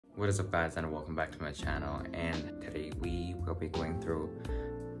What is up, guys, and welcome back to my channel. And today we will be going through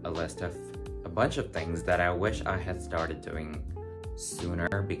a list of a bunch of things that I wish I had started doing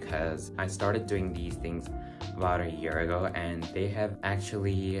sooner, because I started doing these things about a year ago and they have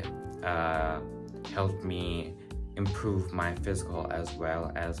actually helped me improve my physical as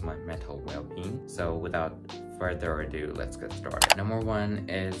well as my mental well-being. So without further ado, let's get started. Number one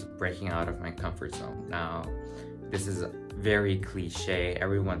is breaking out of my comfort zone. Now, this is very cliche,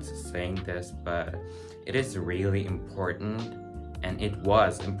 everyone's saying this, but it is really important, and it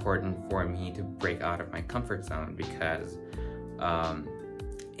was important for me to break out of my comfort zone because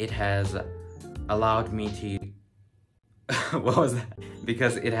it has allowed me to what was that?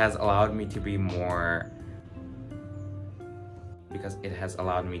 Because it has allowed me to be more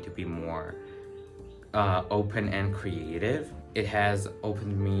open and creative. It has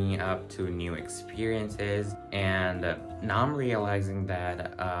opened me up to new experiences, and now I'm realizing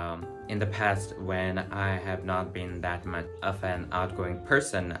that in the past, when I have not been that much of an outgoing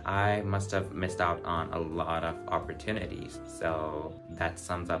person, I must have missed out on a lot of opportunities. So that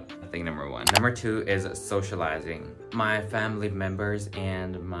sums up thing number one. Number two is socializing. My family members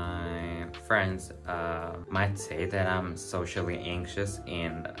and my friends might say that I'm socially anxious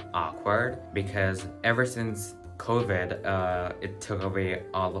and awkward because ever since COVID, it took away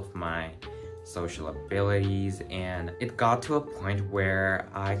all of my social abilities, and it got to a point where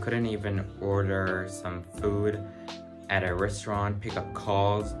I couldn't even order some food at a restaurant, pick up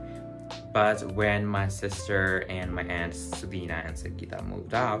calls. But when my sister and my aunt Sudina and Sakita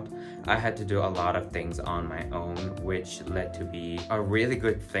moved out, I had to do a lot of things on my own, which led to be a really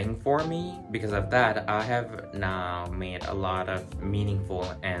good thing for me. Because of that, I have now made a lot of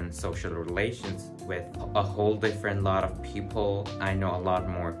meaningful and social relations with a whole different lot of people. I know a lot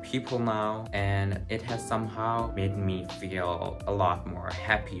more people now, and it has somehow made me feel a lot more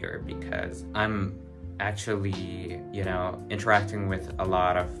happier because I'm actually, interacting with a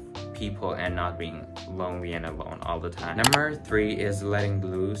lot of people and not being lonely and alone all the time. Number three is letting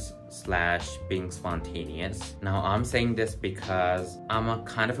loose / being spontaneous. Now, I'm saying this because I'm a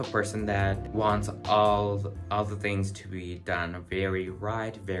kind of a person that wants all the things to be done very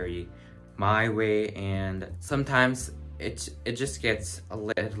right, very my way, and sometimes it just gets a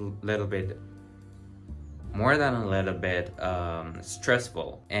little bit more than a little bit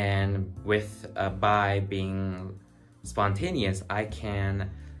stressful. And by being spontaneous, I can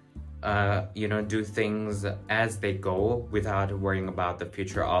do things as they go without worrying about the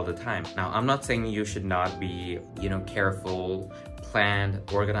future all the time. Now, I'm not saying you should not be careful, planned,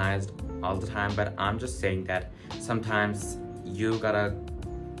 organized all the time, but I'm just saying that sometimes you gotta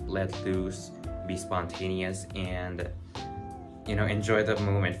let loose, be spontaneous, and enjoy the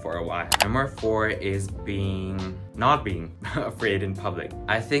moment for a while. Number four is not being afraid in public.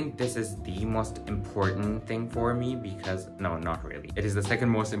 I think this is the most important thing for me because, no, not really. It is the second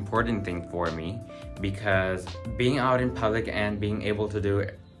most important thing for me because being out in public and being able to do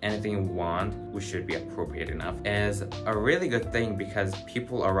anything you want, which should be appropriate enough, is a really good thing because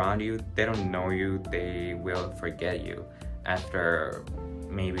people around you, they don't know you, they will forget you after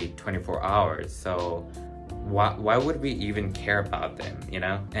maybe 24 hours. So why would we even care about them,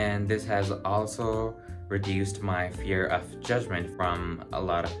 And this has also reduced my fear of judgment from a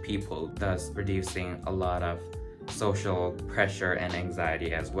lot of people, thus reducing a lot of social pressure and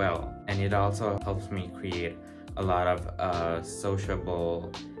anxiety as well. And it also helps me create a lot of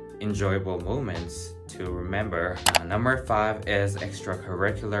sociable, enjoyable moments to remember. Number five is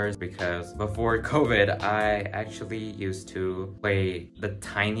extracurriculars, because before COVID, I actually used to play the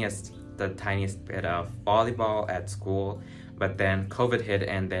tiniest bit of volleyball at school, but then COVID hit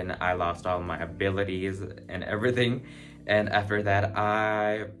and then I lost all my abilities and everything, and after that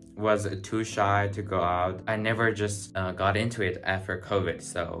I was too shy to go out. I never just got into it after COVID,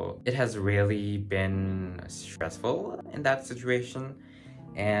 so it has really been stressful in that situation.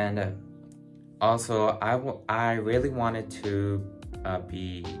 And also I really wanted to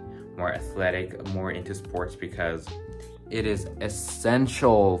be more athletic, more into sports, because it is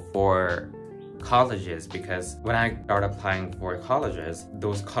essential for colleges, because when I start applying for colleges,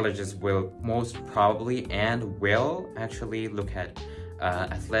 those colleges will most probably and will actually look at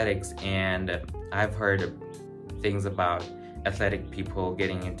athletics, and I've heard things about athletic people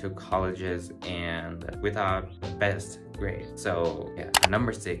getting into colleges and without the best grade. So yeah.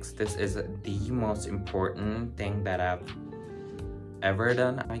 Number six, this is the most important thing that I've ever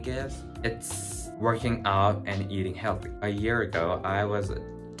done, I guess. It's working out and eating healthy. A year ago, I was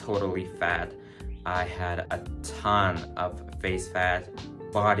totally fat. I had a ton of face fat,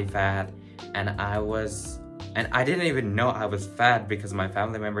 body fat, and I was And I didn't even know I was fat because my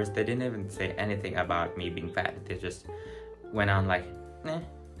family members, they didn't even say anything about me being fat. They just went on like,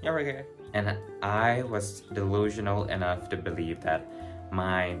 you're okay. And I was delusional enough to believe that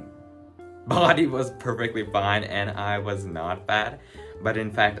my body was perfectly fine and I was not fat. But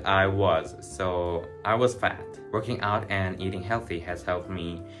in fact, I was. So I was fat. Working out and eating healthy has helped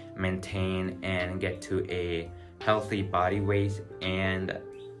me maintain and get to a healthy body weight and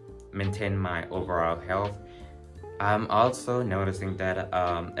maintain my overall health. I'm also noticing that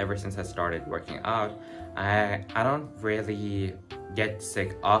ever since I started working out, I don't really get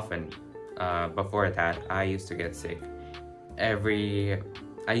sick often. Before that, I used to get sick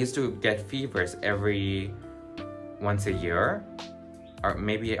I used to get fevers every once a year, or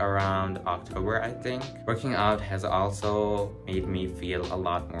maybe around October, I think. Working out has also made me feel a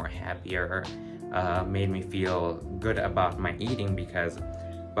lot more happier, made me feel good about my eating, because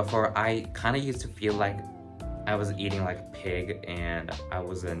before I kind of used to feel like I was eating like a pig and I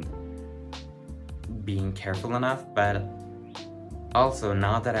wasn't being careful enough. But also,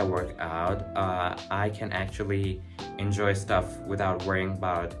 now that I work out, I can actually enjoy stuff without worrying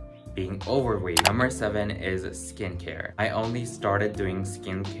about being overweight. Number 7 is skincare. I only started doing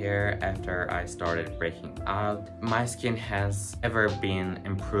skincare after I started breaking out. My skin has ever been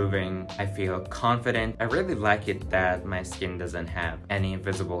improving. I feel confident. I really like it that my skin doesn't have any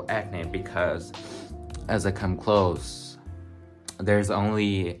visible acne, because as I come close, there's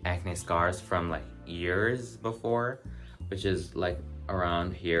only acne scars from like years before, which is like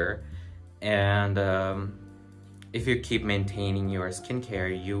around here. And if you keep maintaining your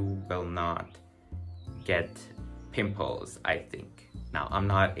skincare, you will not get pimples, I think. Now, I'm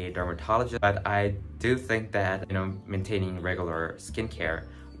not a dermatologist, but I do think that, maintaining regular skincare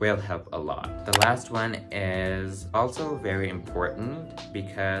will help a lot. The last one is also very important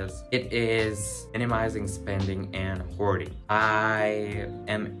because it is minimizing spending and hoarding. I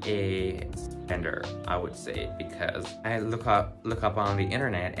am a spender, I would say, because I look up on the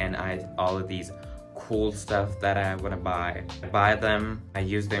internet and all of these cool stuff that I want to buy. I buy them, I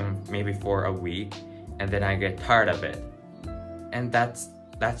use them maybe for a week, and then I get tired of it. And that's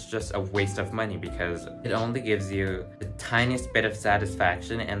just a waste of money, because it only gives you the tiniest bit of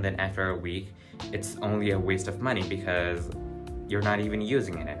satisfaction, and then after a week, it's only a waste of money because you're not even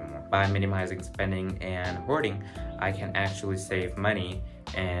using it anymore. By minimizing spending and hoarding, I can actually save money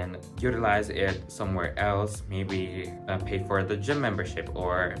and utilize it somewhere else, maybe pay for the gym membership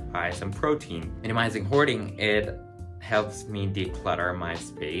or buy some protein. Minimizing hoarding, it helps me declutter my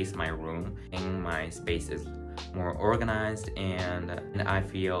space, my room, and my space is more organized and I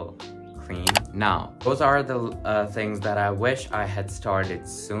feel clean. Now, those are the things that I wish I had started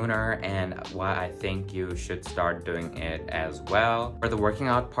sooner and why I think you should start doing it as well. For the working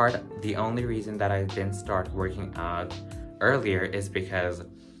out part, the only reason that I didn't start working out earlier is because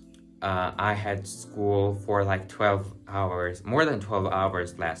I had school for like 12 hours, more than 12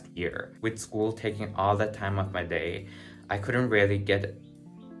 hours last year. With school taking all the time of my day, I couldn't really get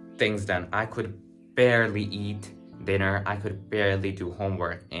things done. I could barely eat dinner, I could barely do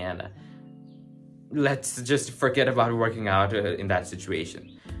homework, and let's just forget about working out in that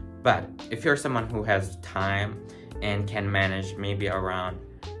situation. But if you're someone who has time and can manage maybe around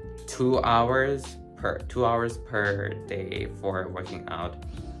 2 hours per day for working out,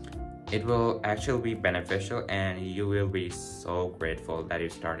 it will actually be beneficial and you will be so grateful that you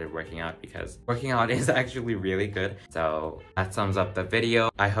started working out, because working out is actually really good. So that sums up the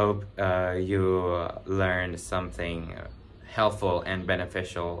video. I hope you learned something helpful and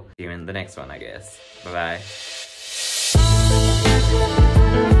beneficial. See you in the next one, I guess. Bye-bye.